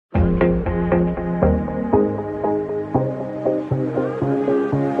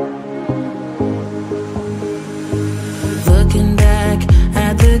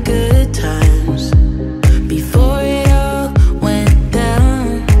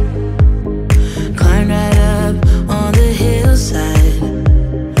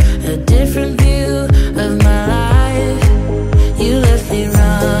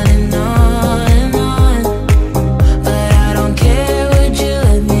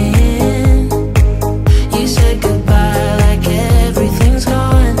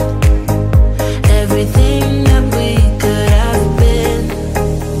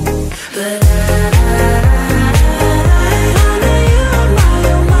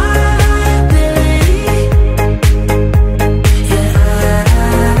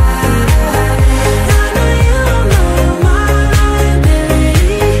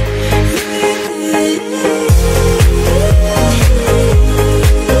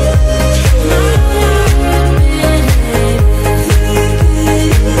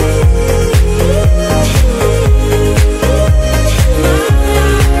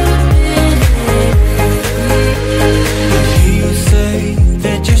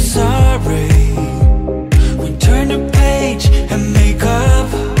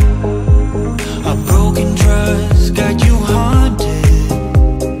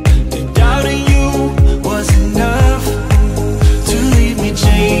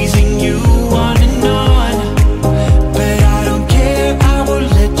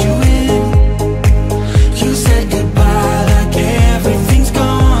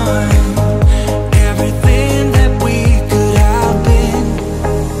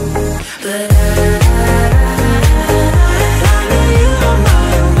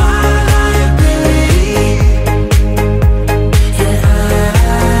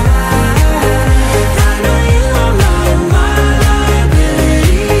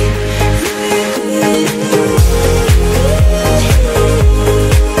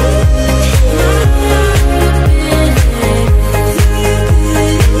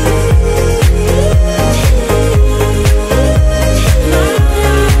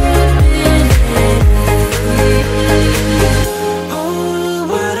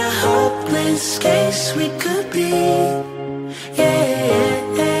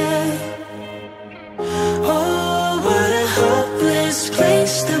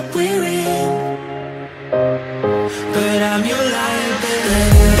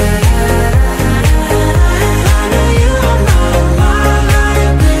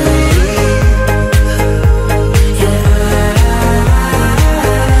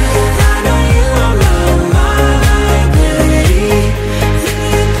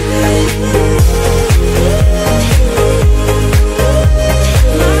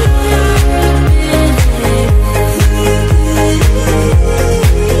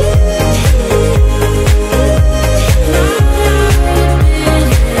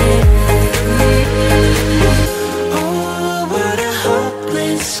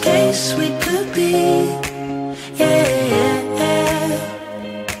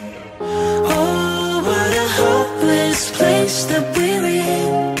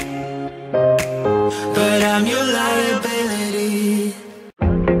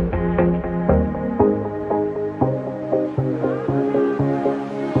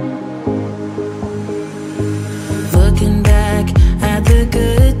looking back at the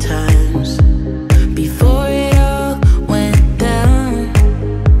good times before it all went down.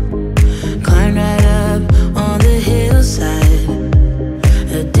 Climbed right up on the hillside,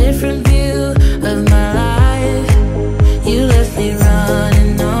 a different view of my life. You left me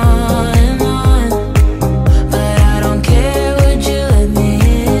running on and on, but I don't care, would you let me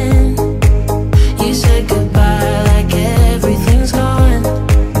in? You said goodbye like everything's gone,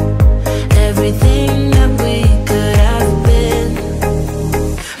 everything that we could have been.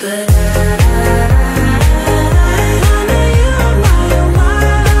 But I know you are my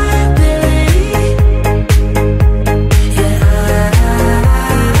liability. Yeah,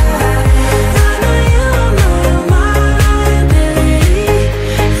 I know you are my liability.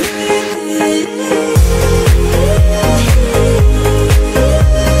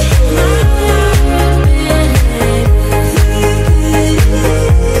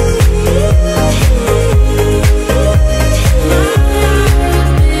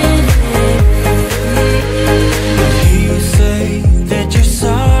 Hear you say that you're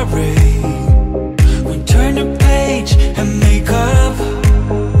sorry, we turn the page and make up.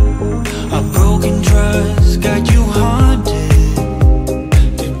 A broken trust got you haunted.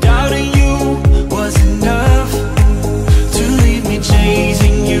 The doubting you was enough to leave me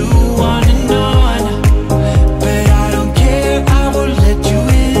chasing you on and on. But I don't care, I will let you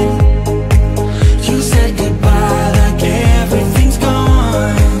in. You said goodbye like everything's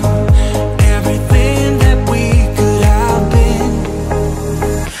gone, everything that we could have been.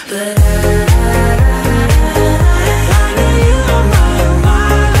 But I know you are my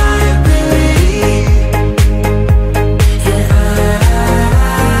liability. Yeah,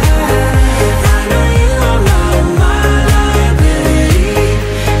 I know you are my liability.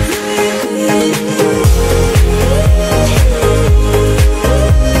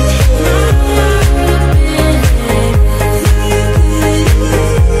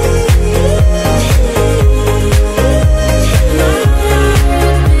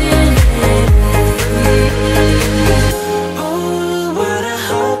 Oh, what a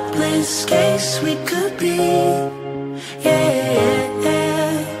hopeless case we could be. Yeah.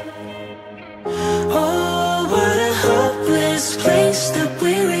 Oh, what a hopeless place that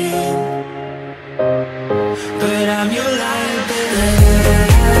we're in. But I'm your liability.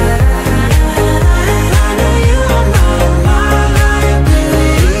 I know you are my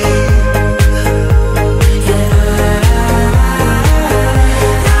liability. Yeah,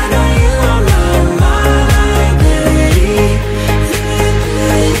 I know you are my liability.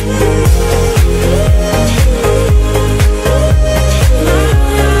 I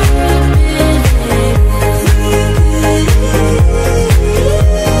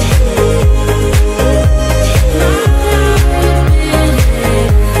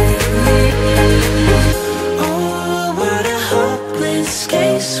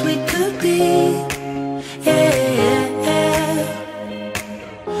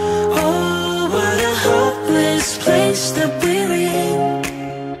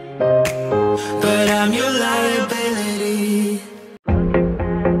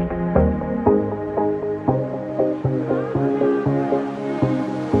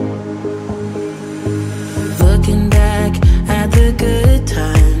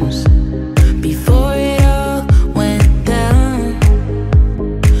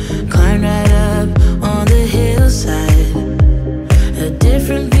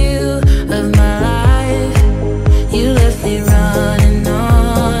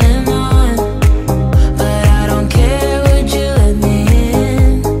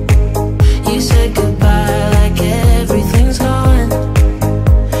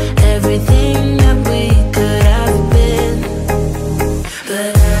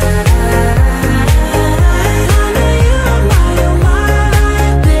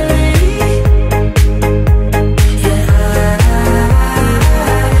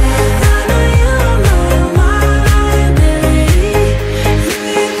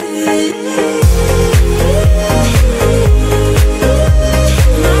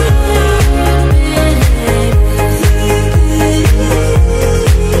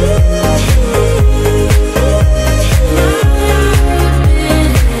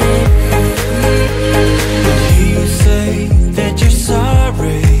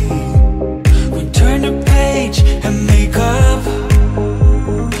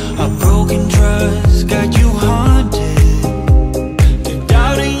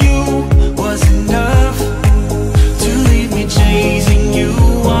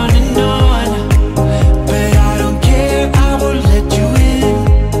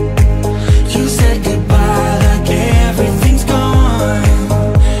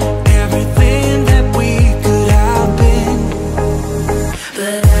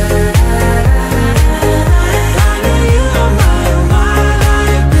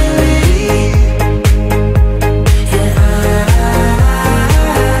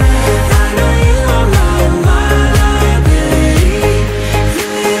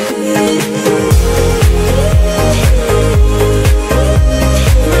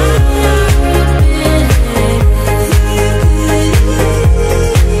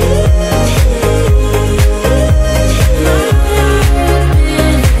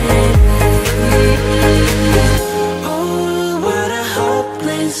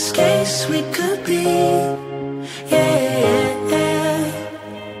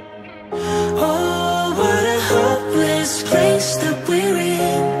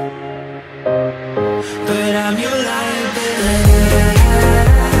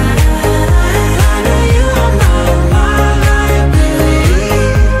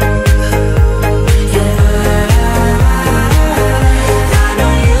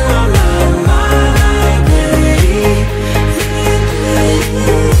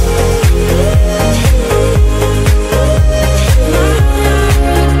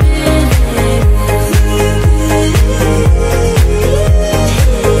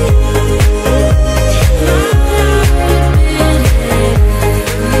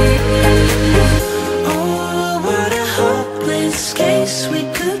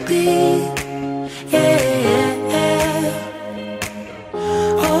could be. Yeah.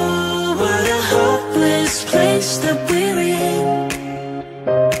 Oh, what a hopeless place that we're in.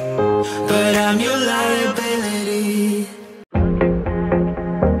 But I'm your liability.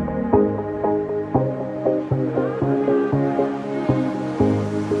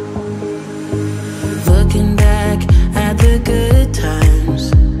 Looking back at the good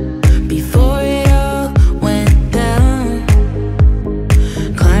times before it all went down.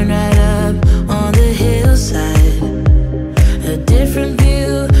 Climbed right up on the hillside, a different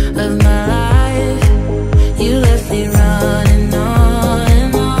view of my life. You left me running on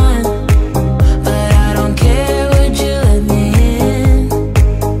and on, but I don't care, would you let me in?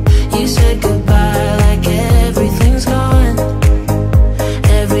 You said goodbye like everything's gone,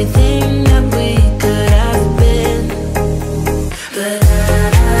 everything that we could have been. But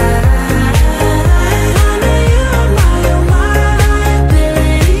I know you are my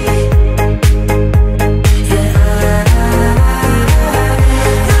liability. Yeah,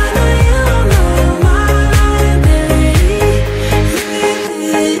 I know you are my liability.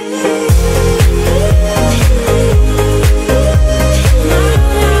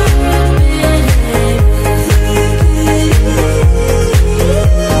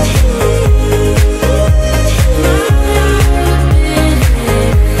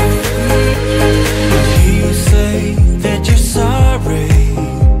 You say that you're sorry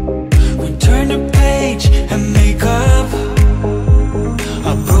when turn the page and make up.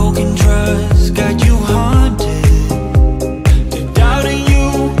 A broken trust got you haunted. To doubting you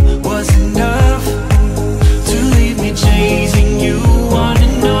was enough to leave me chasing you on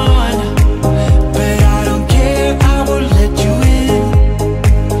and on. But I don't care, I will let you in.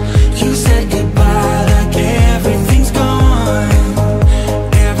 You said goodbye like everything's gone,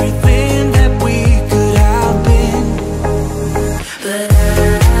 everything that we could have been. But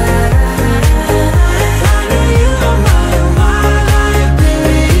I know you are my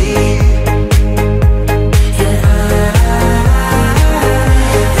liability. Yeah,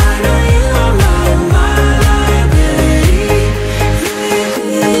 I know you are my liability.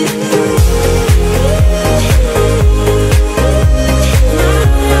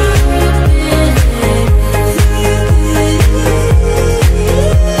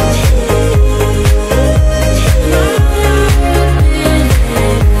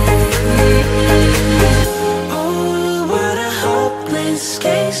 Oh, what a hopeless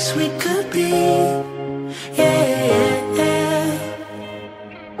case we could be. Yeah.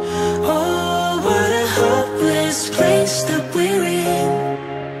 Oh, what a hopeless place that we're in.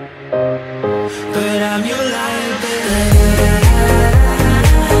 But I'm your liability.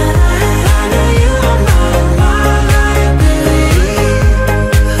 I know you are my liability.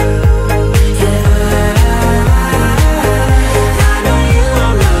 Yeah, I know you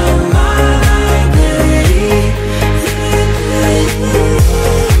are my liability.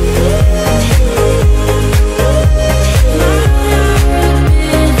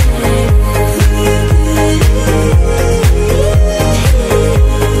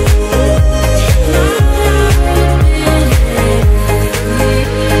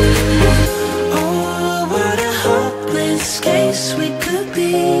 Oh, what a hopeless case we could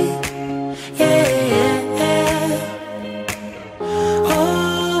be. Yeah.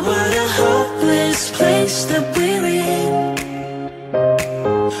 Oh, what a hopeless place that we're in.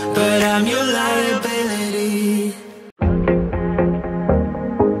 But I'm your liability.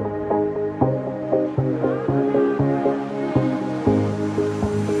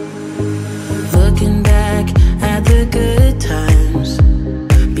 Looking back at the good times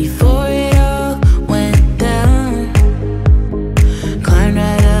before it all went down. Climbed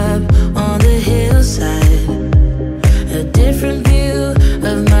right up on the hillside, a different view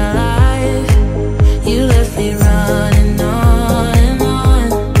of my life. You left me running on and on,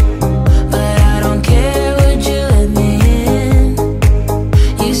 but I don't care, would you let me in?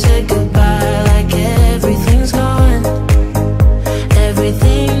 You said goodbye like everything's gone,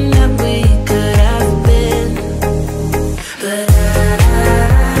 everything that we could have been. But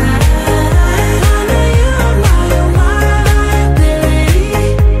I know you are my liability.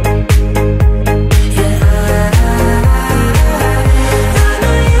 Yeah, I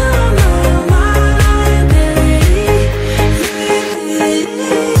know you are my liability.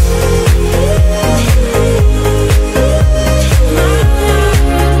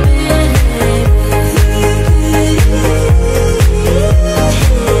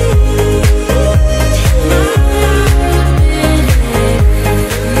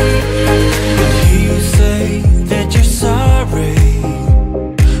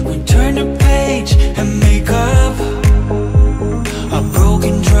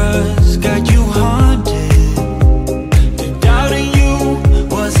 trust got you haunted. The doubting you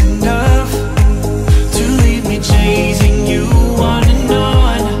was enough to leave me chasing you on and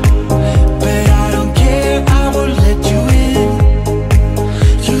on. But I don't care, I will let you in.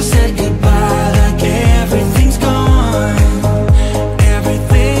 You said goodbye like everything's gone,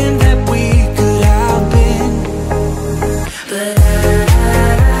 everything that we could have been. But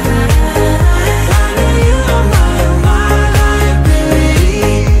I know you are my liability.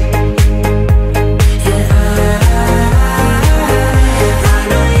 yeah, I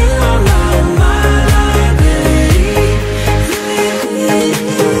know you are my liability.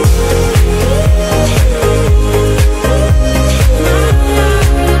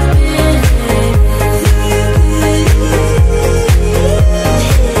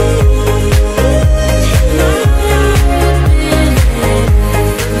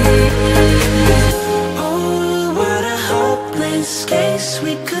 oh, what a hopeless case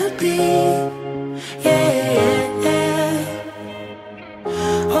we could be. Yeah,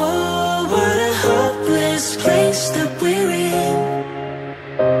 oh, what a hopeless place that we're in.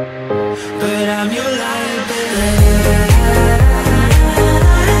 But I'm your liability.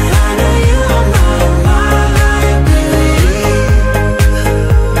 I know you are my liability.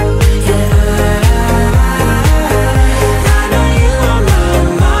 I know you are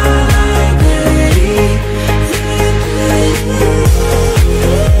my liability.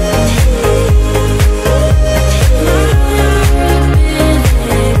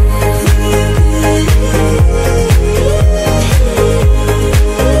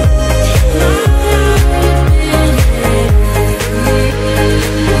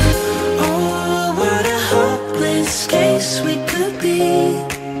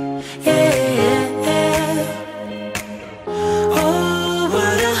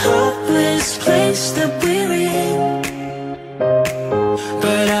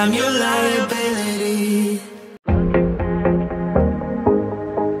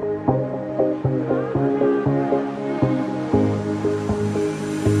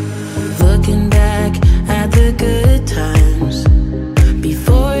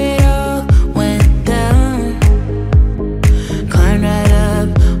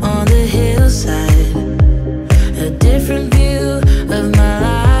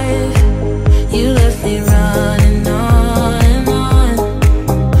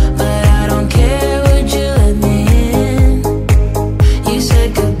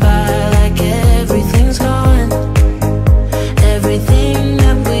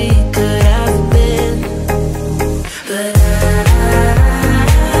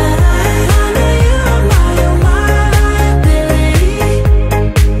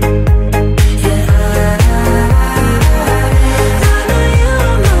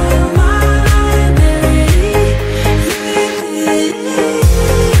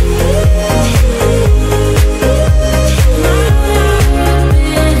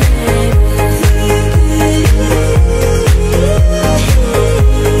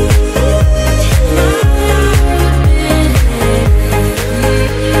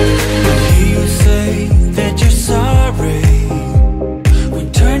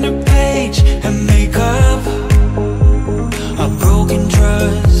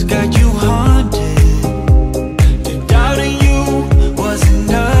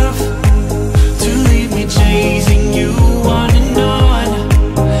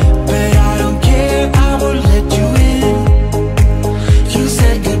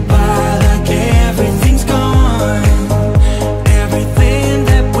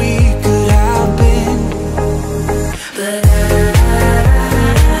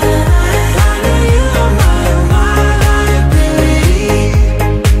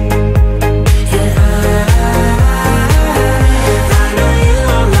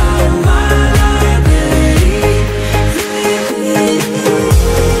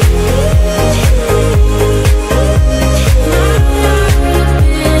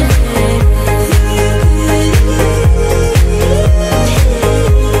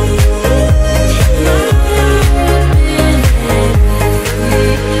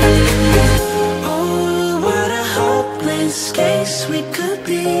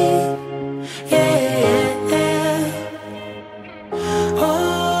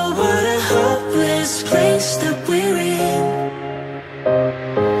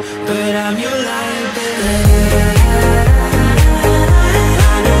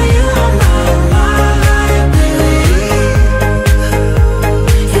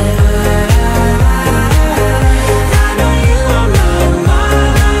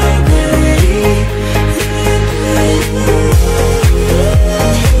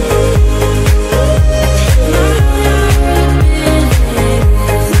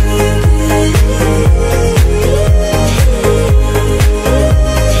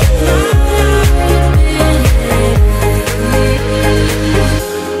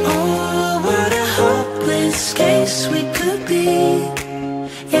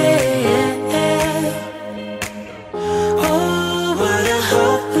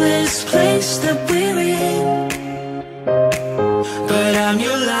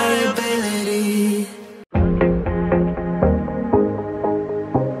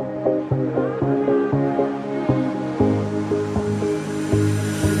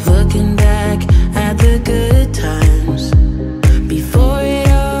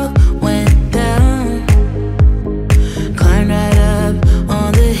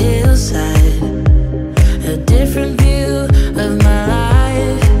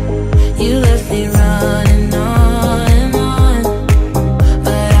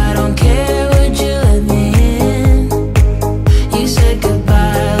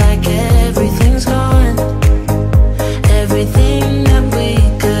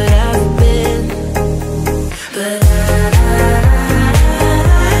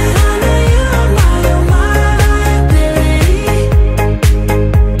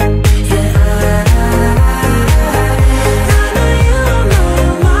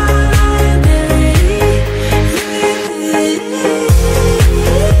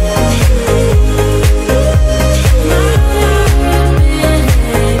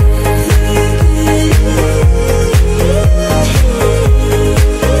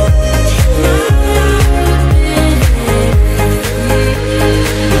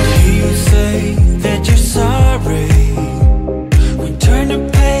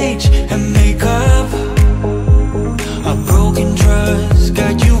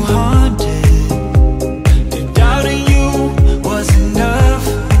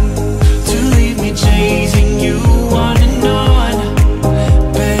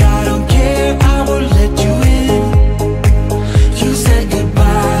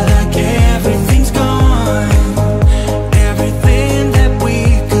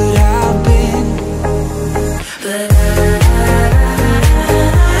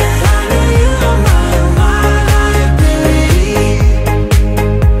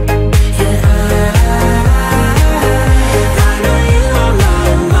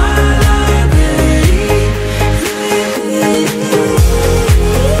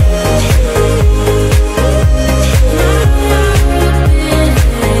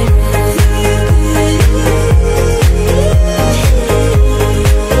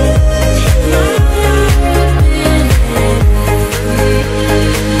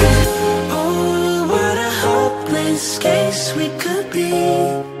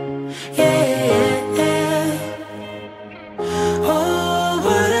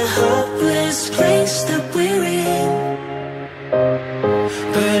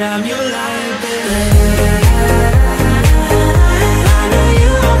 but I'm your liability. I know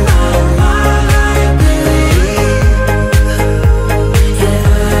you are my liability.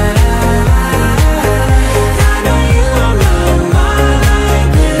 I know you are my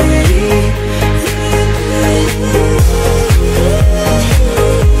liability.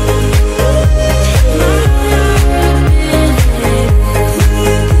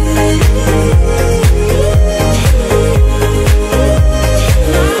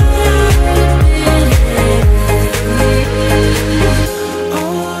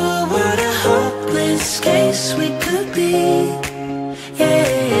 Oh, what a hopeless case we could be.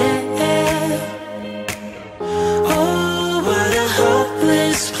 Yeah. Oh, what a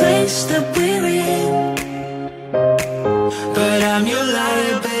hopeless place that we're in, but I'm your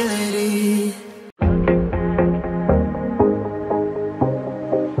liability.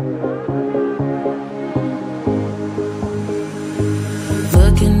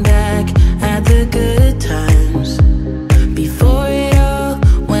 Looking back at the good times before it all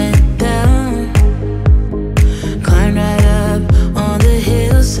went down. Climbed right up on the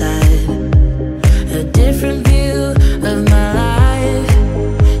hillside, a different view of my life.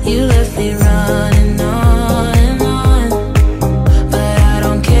 You left me running on and on, but I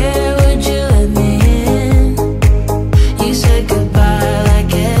don't care, would you let me in? You said goodbye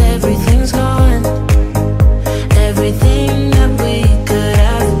like everything's gone, everything that we could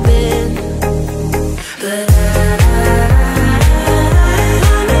have been. But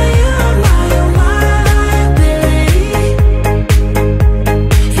I know you are my liability.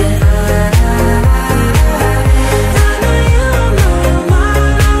 Yeah, I know you are my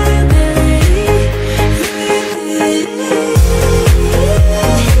liability.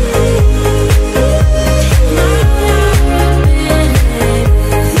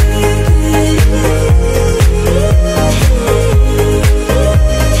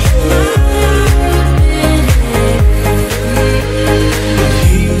 I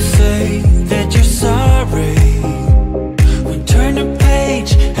hear you say that you're sorry. We turn the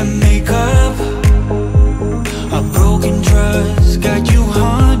page and make up. A broken trust got you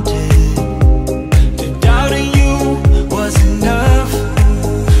haunted. The doubt in you was enough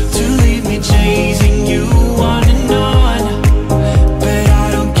to leave me chasing you on and on. But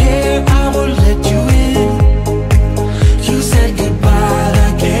I don't care, I will let you in. You said goodbye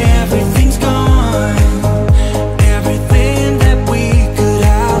like everything's gone, everything that we could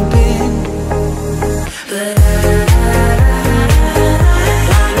have been. But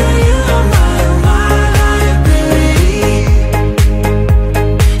I know you are my liability.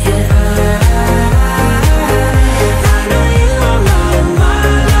 yeah, I know you are my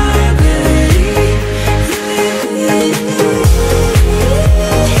liability.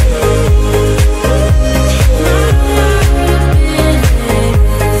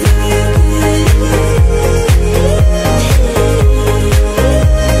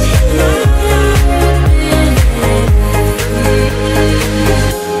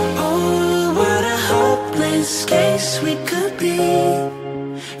 oh, what a hopeless case we could be.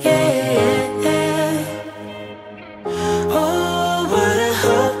 Yeah. Oh, what a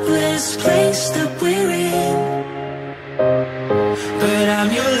hopeless place that we're in, But I'm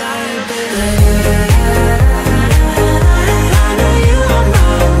your liability. I know you are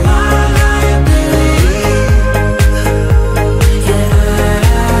my liability.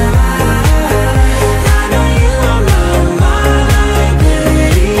 I know you are my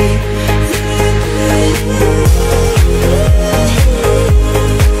liability.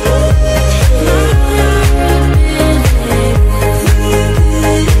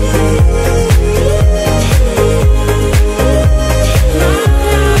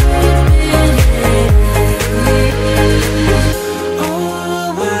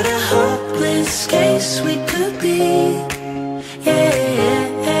 oh, what a hopeless case we could be. Yeah.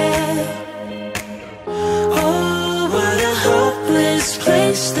 Oh, what a hopeless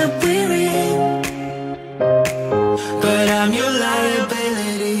place that we're in, But I'm your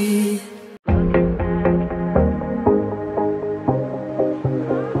liability.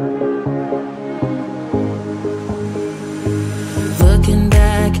 looking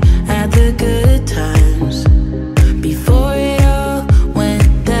back at the good times before it all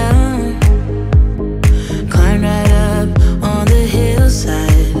went down. Climbed right up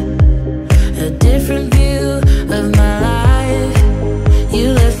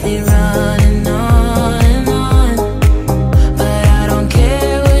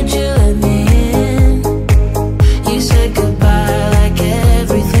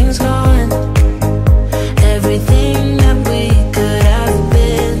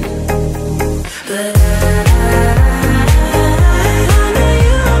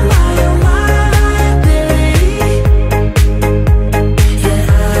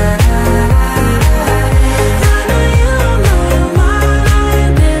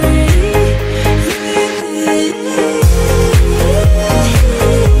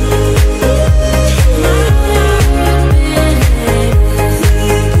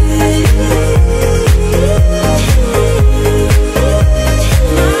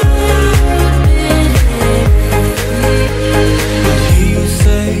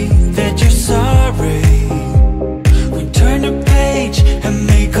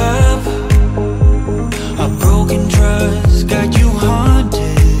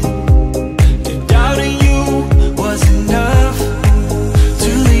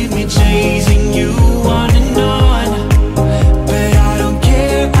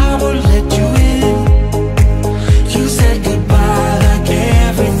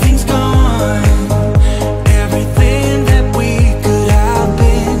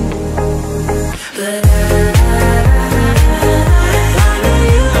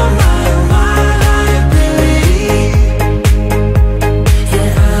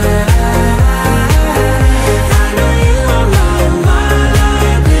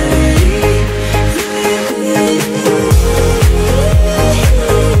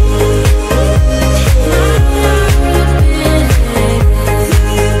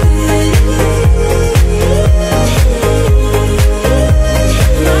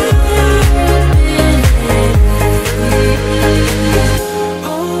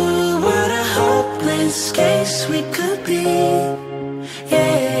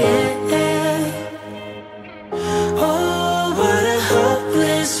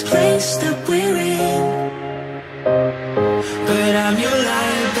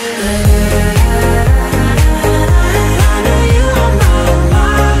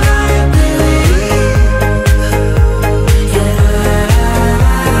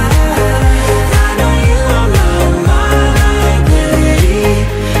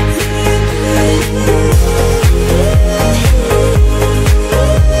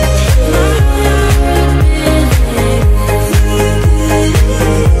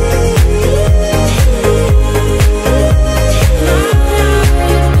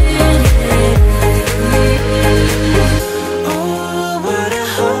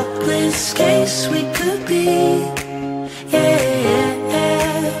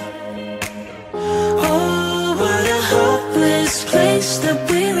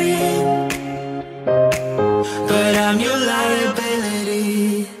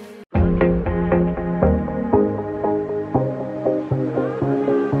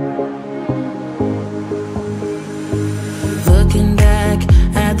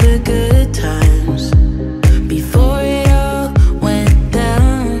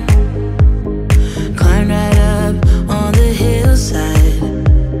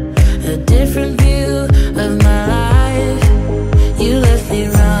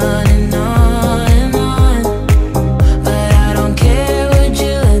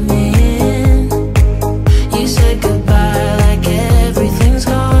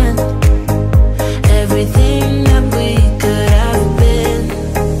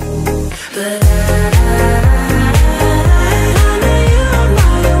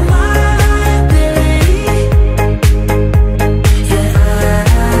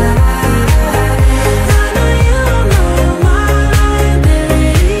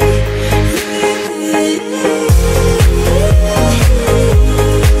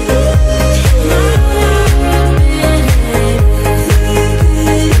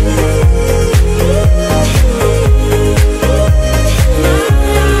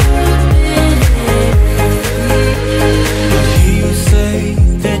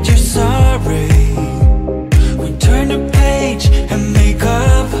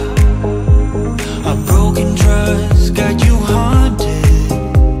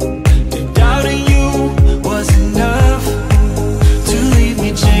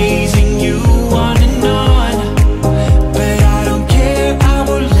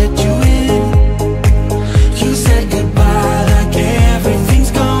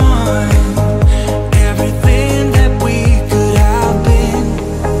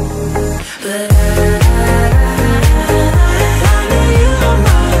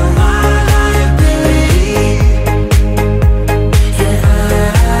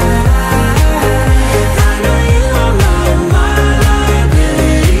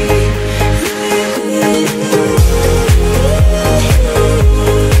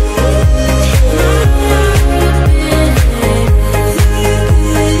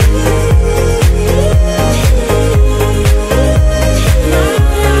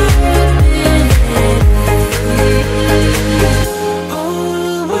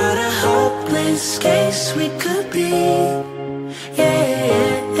hopeless case we could be.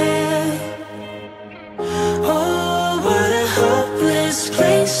 Yeah. Oh, what a hopeless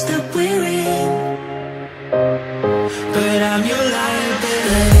place that we're in. But I'm your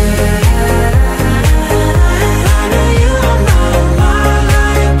liability. I know you are my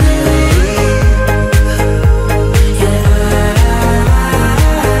liability. Yeah,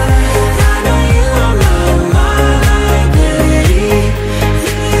 I know you are my liability.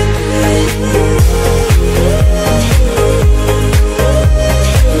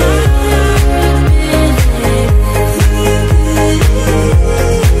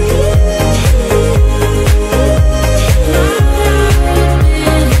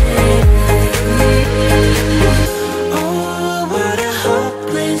 Oh, what a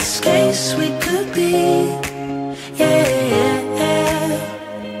hopeless case we could be. Yeah.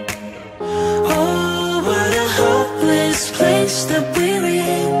 Oh, what a hopeless place that we're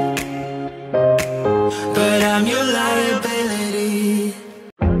in. But I'm your liability.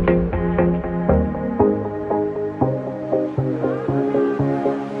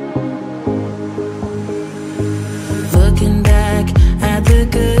 Looking back at the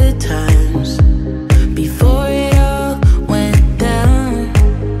good times before it all went down.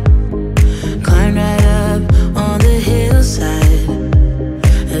 Climbed right up on the hillside,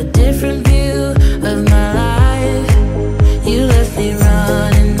 a different view of my life. You left me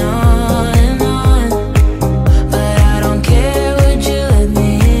running on and on, but I don't care, would you let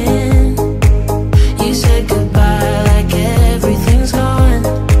me in? You said goodbye like everything's gone,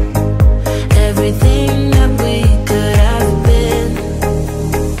 everything that we could have been.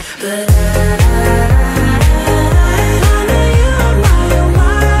 But I know you are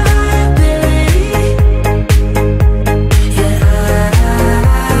my liability. Yeah,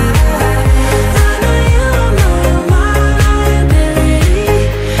 I know you are my liability.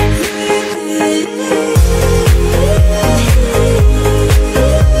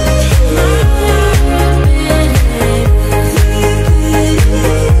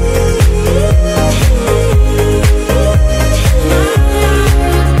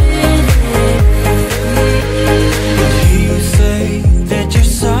 I hear you say that you're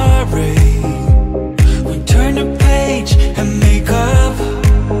sorry. We turn the page and make up.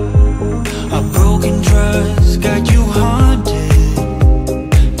 A broken trust got you haunted.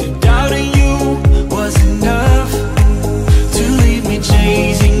 The doubt in you was enough to leave me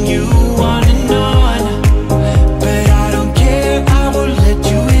chasing you on and on. But I don't care, I will let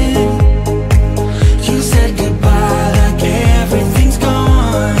you in. You said goodbye like everything's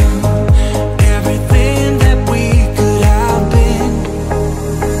gone, everything that we could have been.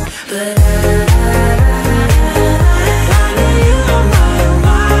 But I know you are my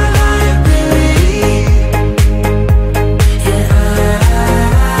liability. Yeah,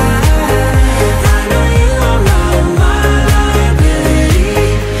 I know you are my liability.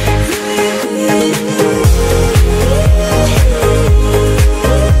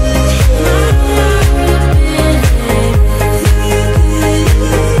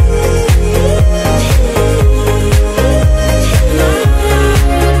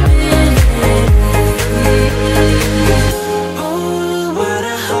 Oh, what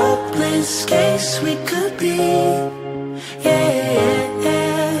a hopeless case we could be.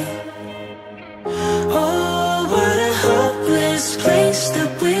 Yeah. Oh, what a hopeless place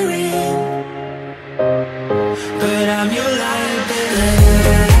that we're in. But I'm your liability.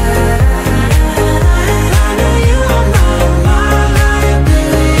 I know you are my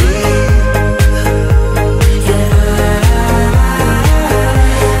liability. Yeah,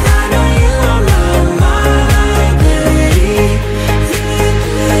 I know you are my liability.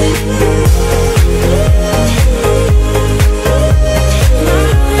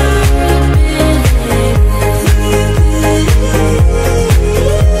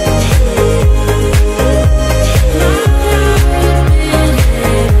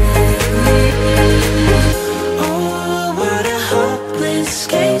 Oh, what a hopeless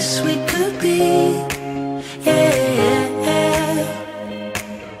case we could be. Yeah.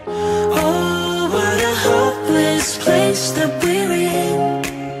 Oh, what a hopeless place that we're in.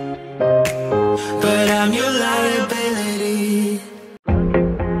 But I'm your liability.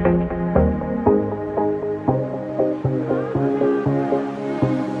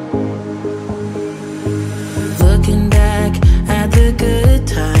 Looking back at the good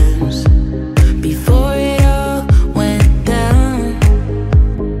times before it all went down.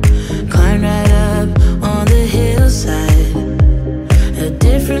 Climbed right up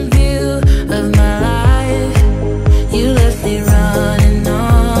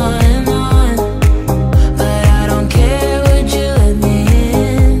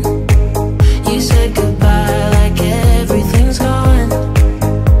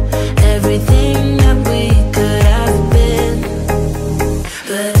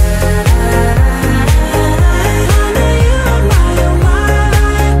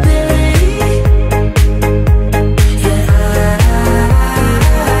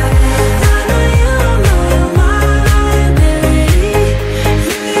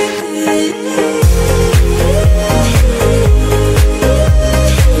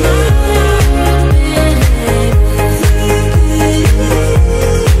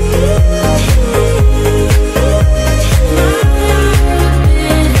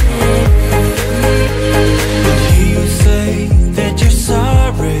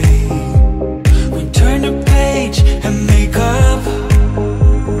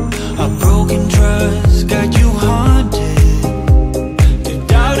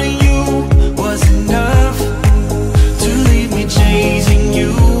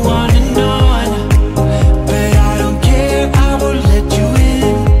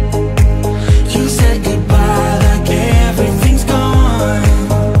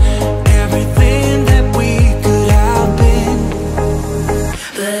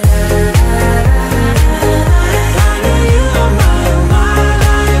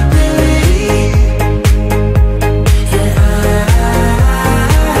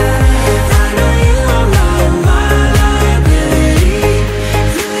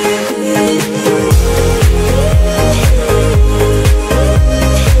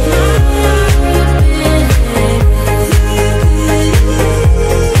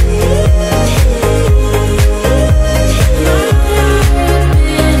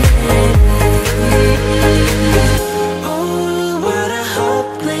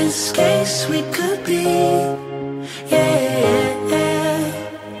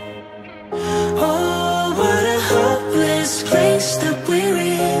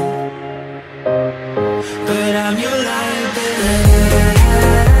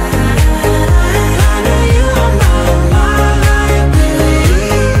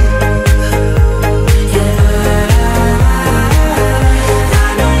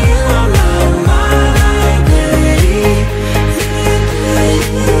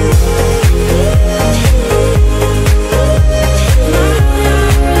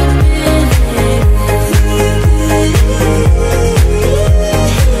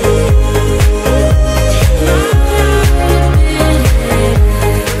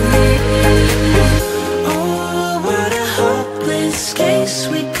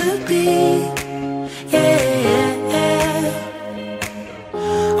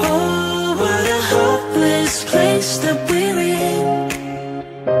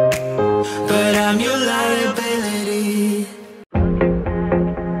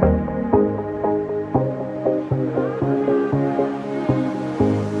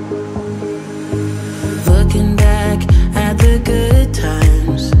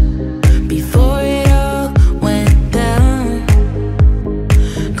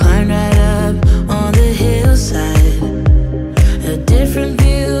different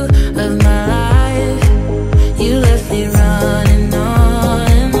view of my life. You left me running on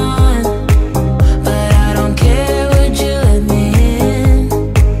and on, but I don't care, would you let me in?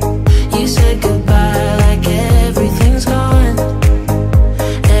 You said goodbye like everything's gone,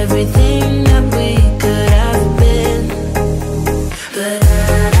 everything that we could have been. But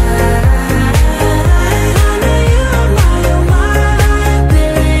I know you're my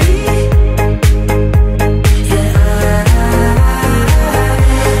liability. Yeah,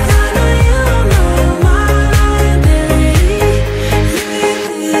 I know you're my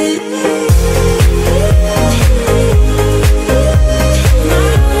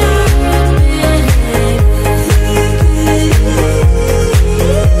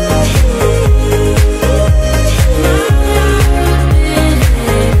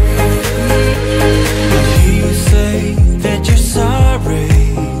I hear you say that you're sorry.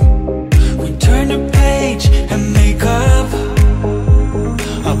 We turn the page and make up.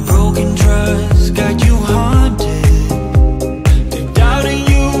 A broken trust got you haunted. The doubting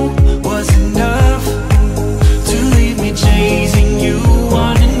you was enough to leave me chasing you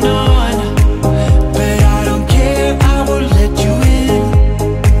on and on. But I don't care, I will let you in.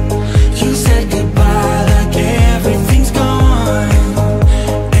 You said goodbye like everything's gone,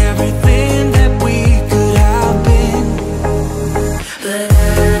 everything that we could have been. But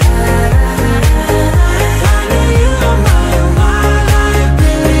I know you're my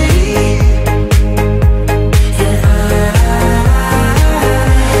liability. Yeah,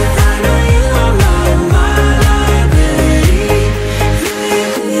 I know you're my liability.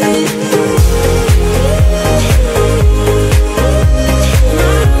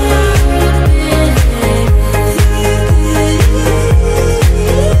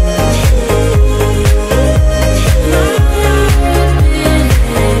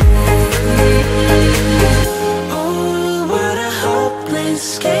 Oh, what a hopeless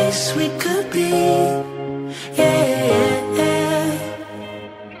case we could be. Yeah.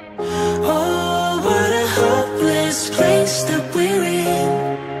 Oh, what a hopeless place that we're in.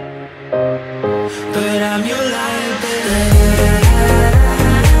 But I'm your liability.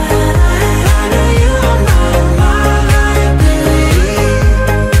 I know you are my liability.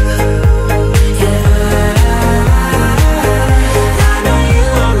 Yeah, I know you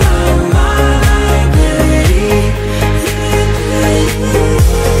are my liability.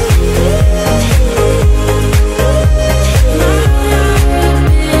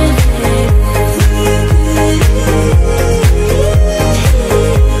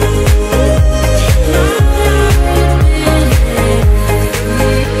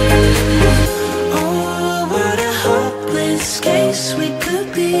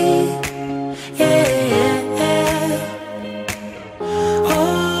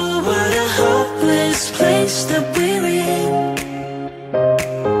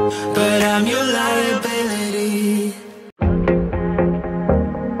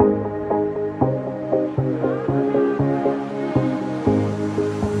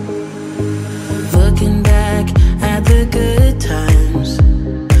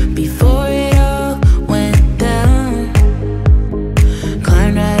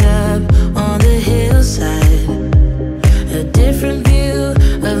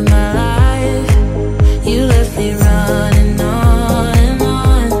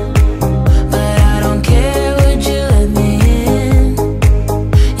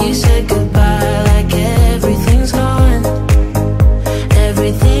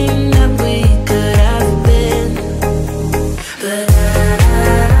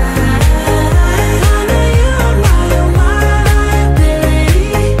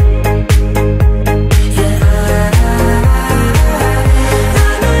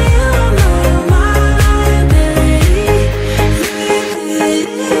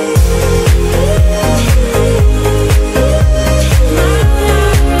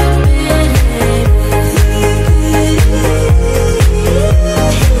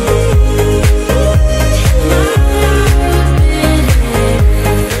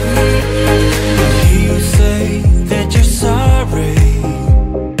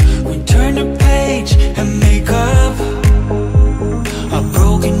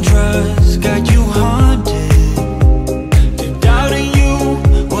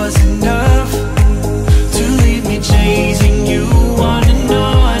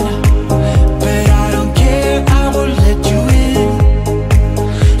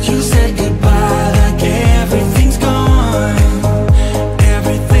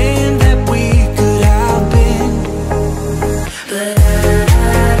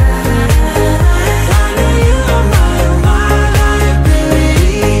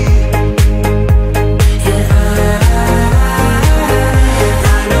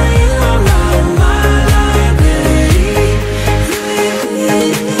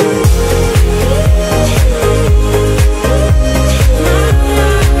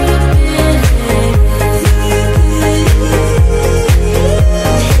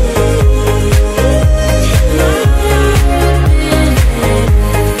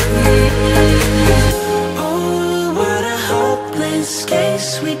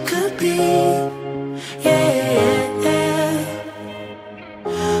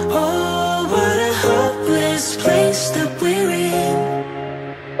 hopeless place that we're in,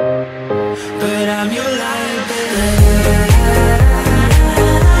 but I'm your liability.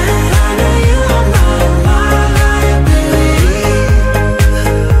 I know you are my liability.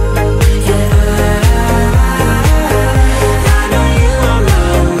 Yeah, I know you are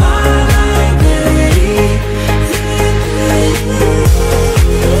my liability.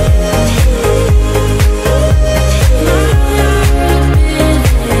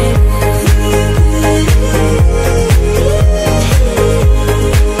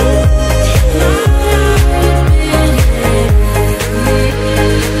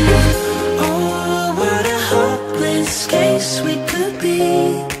 Oh, what a hopeless case we could be.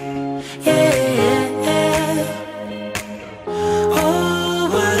 Yeah. Oh,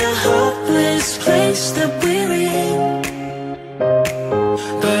 what a hopeless place that we're in,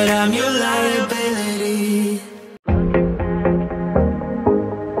 but I'm your liability.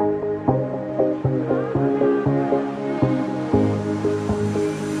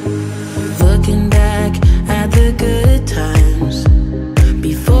 Looking back at the good times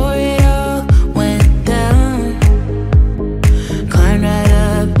before it all went down, climbed right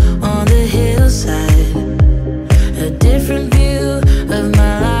up on the hillside, a different view of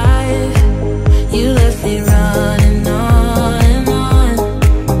my life. You left me running on and on,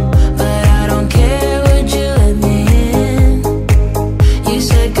 but I don't care, would you let me in? You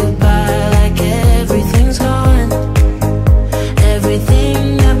said goodbye like everything's gone,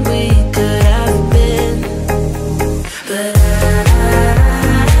 everything that we could have been. But I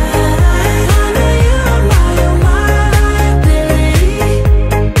know you are my liability.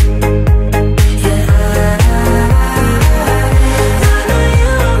 Yeah, I know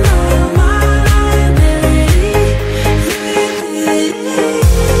you are my liability.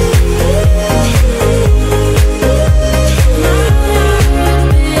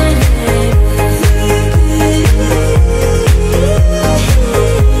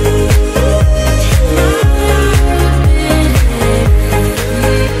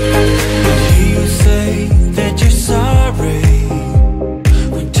 You say that you're sorry.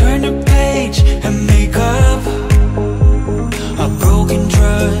 We turn the page and make up. A broken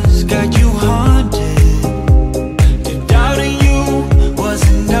trust got you haunted. The doubt in you was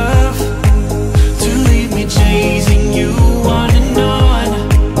enough to leave me chasing you on and on.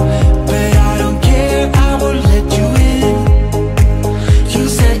 But I don't care, I will let you in. You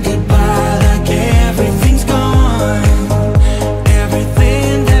said goodbye like everything's gone,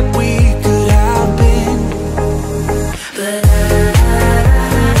 everything that we could have been. But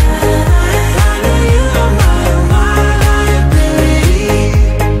I know you are my liability.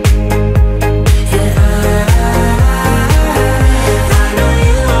 Yeah, I know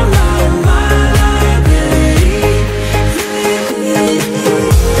you are my liability.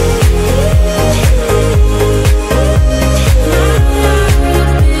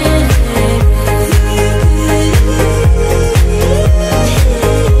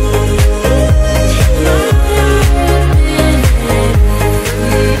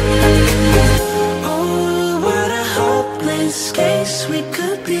 Oh, what a hopeless case we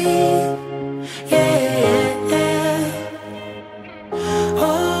could be. Yeah.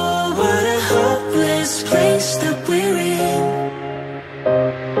 Oh, what a hopeless place that we're in,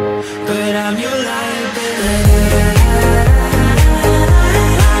 but I'm your liability.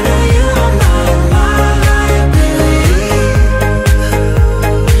 I know you are my liability.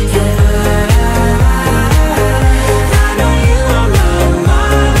 Yeah, I know you are my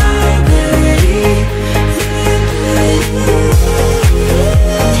liability.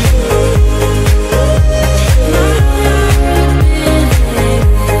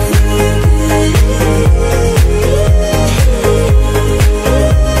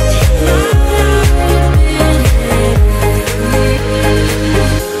 My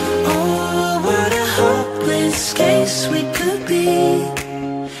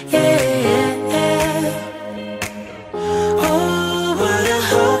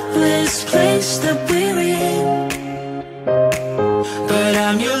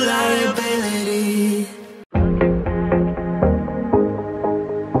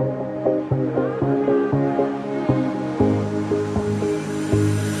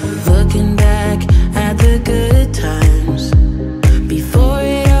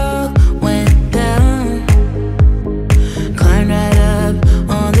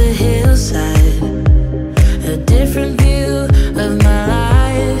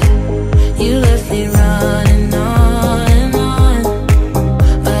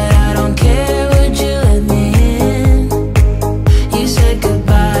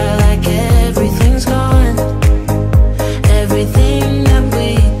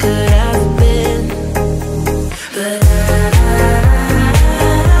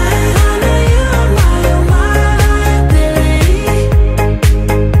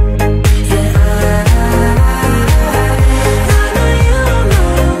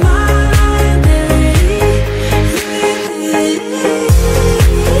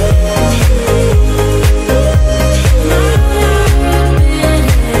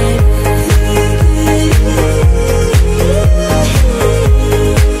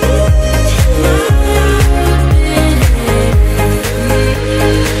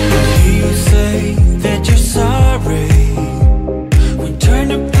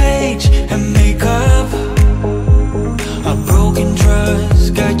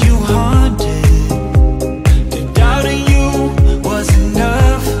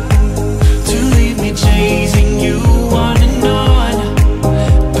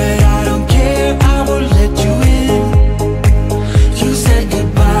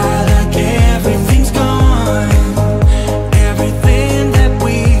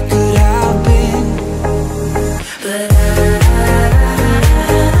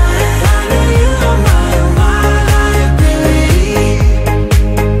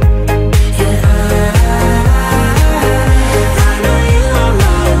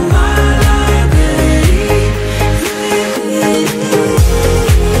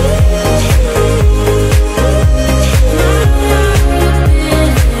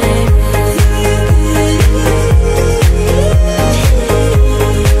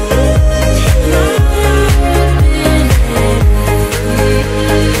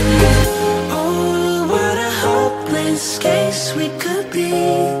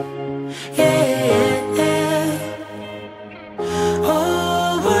Yeah.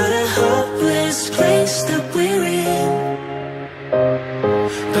 Oh, what a hopeless place that we're in.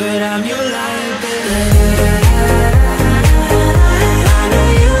 But I'm your liability. I know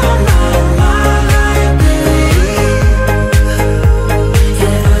you are my liability.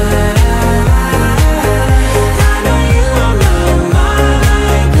 Yeah. I know you are my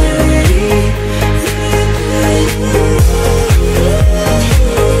liability.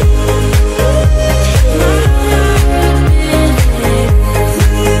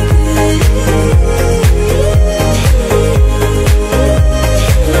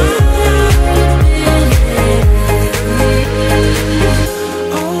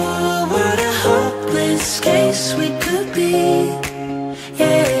 Oh, what a hopeless case we could be.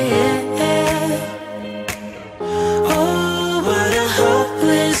 Yeah. Oh, what a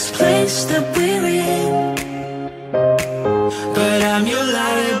hopeless place that we're in. But I'm your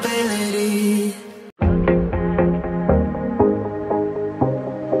liability.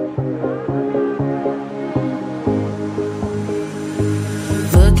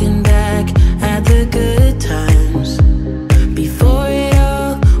 Looking back at the good times before it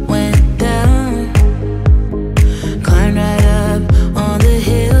all went down. Climbed right up on the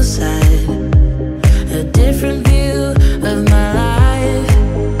hillside, a different view of my life.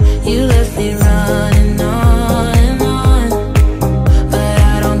 You left me running on and on, but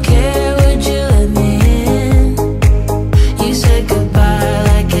I don't care what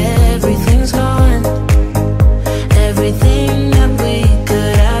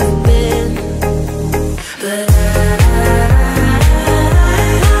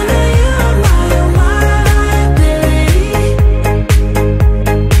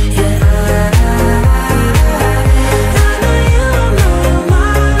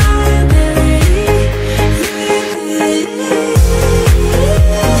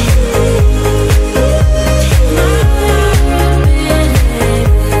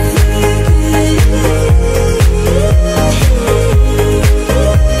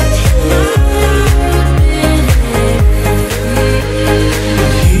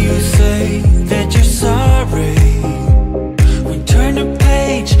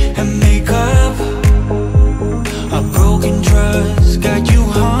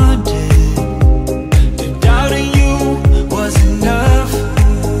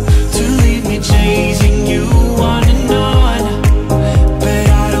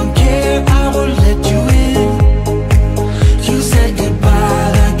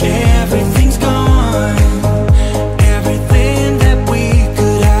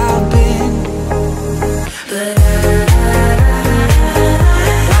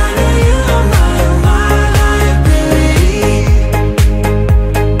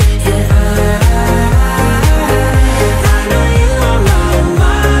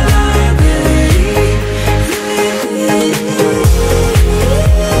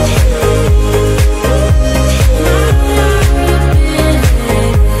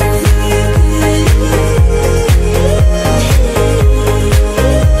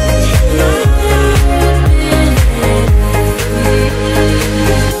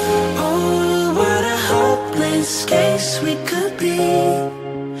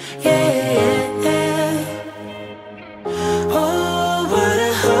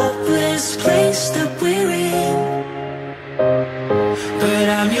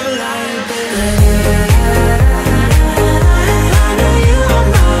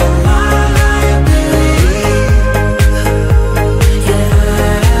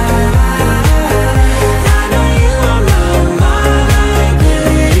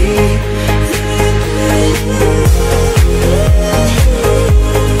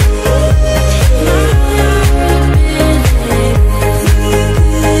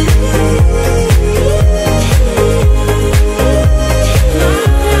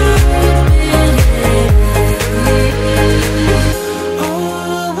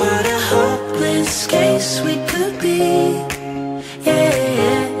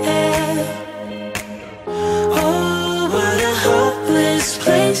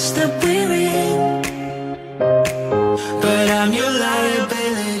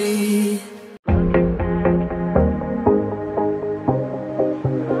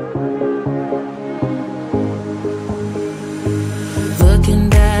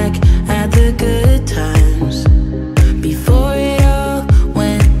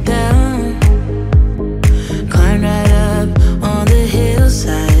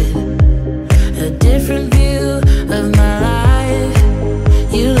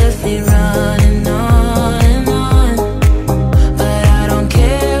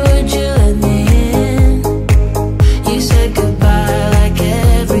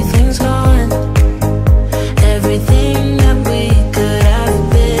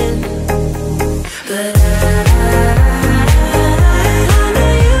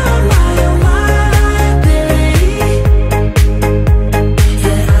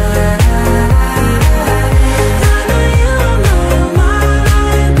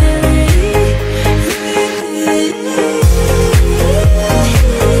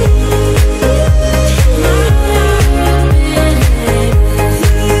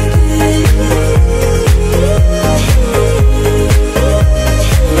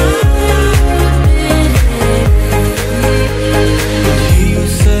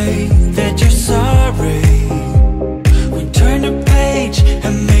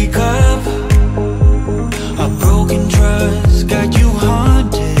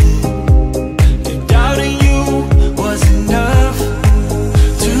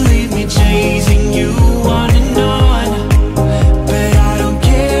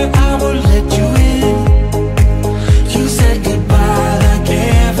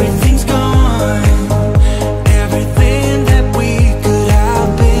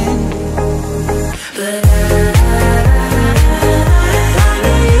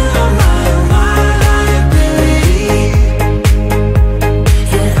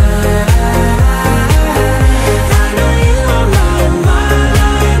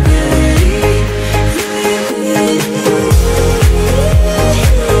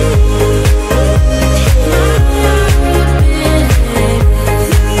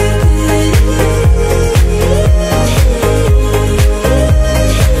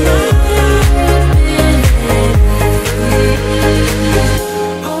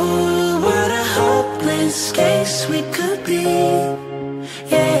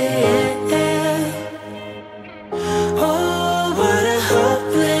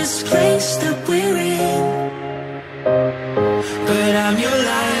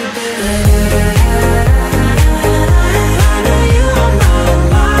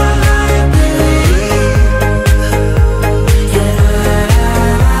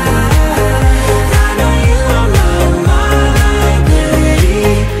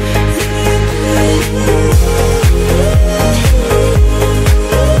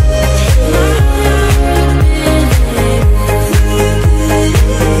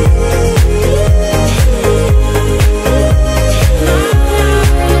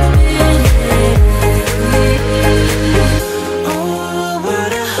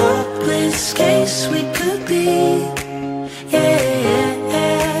best case we could be.